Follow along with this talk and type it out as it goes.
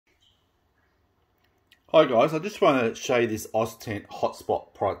Hi guys, I just want to show you this Oztent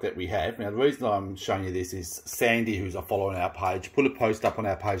hotspot product that we have. Now the reason I'm showing you this is Sandy, who's a follower on our page, put a post up on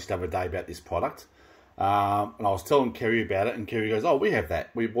our page the other day about this product. And I was telling Kerry about it, and Kerry goes, oh, we have that.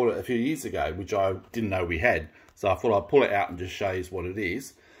 We bought it a few years ago, which I didn't know we had. So I thought I'd pull it out and just show you what it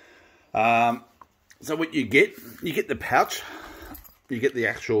is. So what you get the pouch, you get the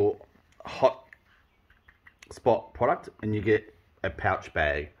actual hotspot product, and you get a pouch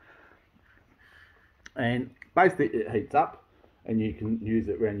bag. And basically it heats up and you can use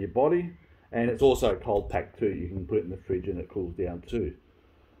it around your body, and it's also cold packed too. You can put it in the fridge and it cools down too.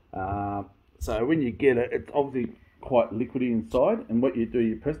 So when you get it, it's obviously quite liquidy inside, and what you do,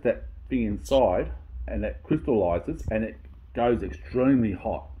 you press that thing inside and it crystallizes and it goes extremely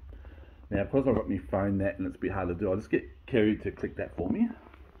hot. Now because I've got my phone that and it's a bit hard to do, I'll just get Kerry to click that for me.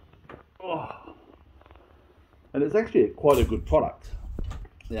 Oh. And it's actually quite a good product.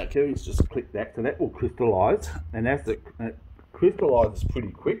 Now Kerry's just clicked that, so that will crystallise, and as it crystallises pretty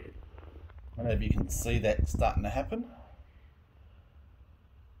quick. I don't know if you can see that starting to happen.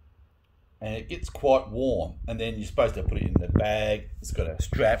 And it gets quite warm, and then you're supposed to put it in the bag. It's got a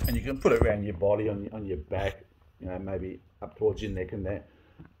strap, and you can put it around your body, on your back, you know, maybe up towards your neck and there.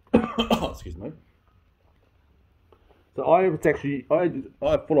 Excuse me. So I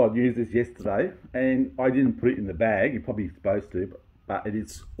thought I'd use this yesterday, and I didn't put it in the bag. You're probably supposed to, but it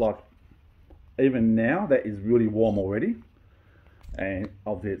is like, even now, that is really warm already. And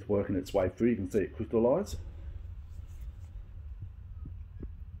obviously it's working its way through. You can see it crystallise.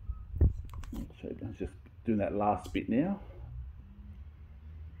 I'm just doing that last bit now.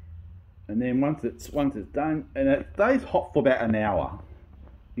 And then once it's done, and it stays hot for about an hour.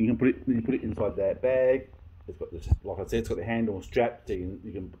 You can put it inside that bag. It's got this, like I said, it's got the handle strap, so you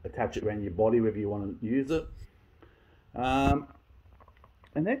can attach it around your body wherever you want to use it.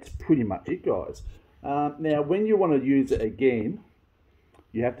 And that's pretty much it, guys. Now, when you want to use it again,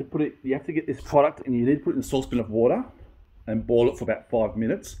 you have to get this product, and you need to put it in a saucepan of water and boil it for about 5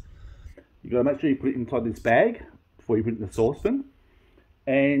 minutes. You got to make sure you put it inside this bag before you put it in the saucepan,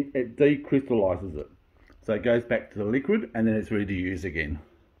 and it decrystallizes it, so it goes back to the liquid, and then it's ready to use again.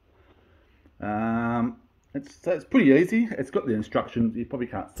 It's pretty easy. It's got the instructions. You probably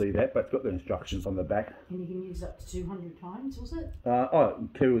can't see that, but it's got the instructions on the back. And you can use up to 200 times, was it? Oh,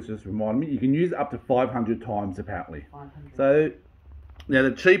 Kerry was just reminding me. You can use it up to 500 times, apparently. 500. So, now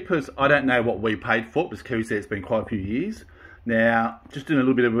the cheapest, I don't know what we paid for it, because Kerry said it's been quite a few years. Now, just doing a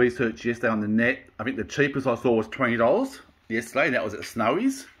little bit of research yesterday on the net, I think the cheapest I saw was $20 yesterday, and that was at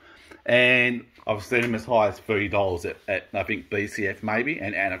Snowy's. And I've seen them as high as $30 at I think BCF maybe,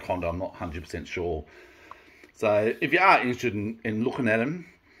 and Anaconda, I'm not 100% sure. So if you are interested in looking at them,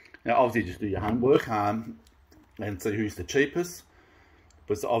 now obviously just do your homework and see who's the cheapest.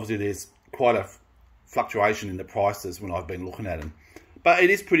 But obviously there's quite a fluctuation in the prices when I've been looking at them. But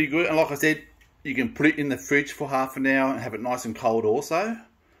it is pretty good, and like I said, you can put it in the fridge for half an hour and have it nice and cold also.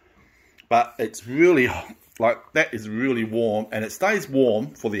 But it's really, like, that is really warm, and it stays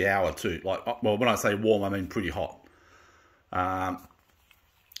warm for the hour too. Like, well, when I say warm, I mean pretty hot.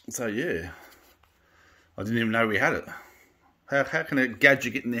 So yeah. I didn't even know we had it. How can a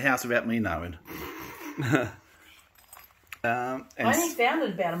gadget get in the house without me knowing? I only found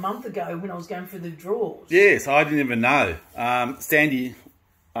it about a month ago when I was going through the drawers. Yes, I didn't even know. Sandy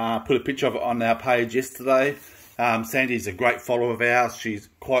put a picture of it on our page yesterday. Sandy's a great follower of ours. She's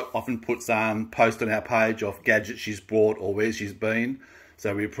quite often puts posts on our page of gadgets she's bought or where she's been.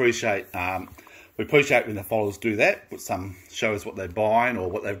 So we appreciate when the followers do that, show us what they're buying or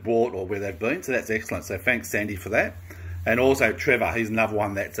what they've bought or where they've been. So that's excellent. So thanks, Sandy, for that. And also Trevor, he's another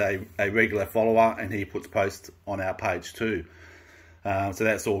one that's a regular follower, and he puts posts on our page too. So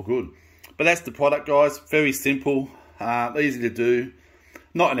that's all good. But that's the product, guys. Very simple, easy to do.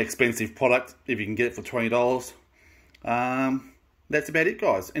 Not an expensive product if you can get it for $20. That's about it,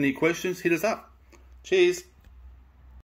 guys. Any questions, hit us up. Cheers.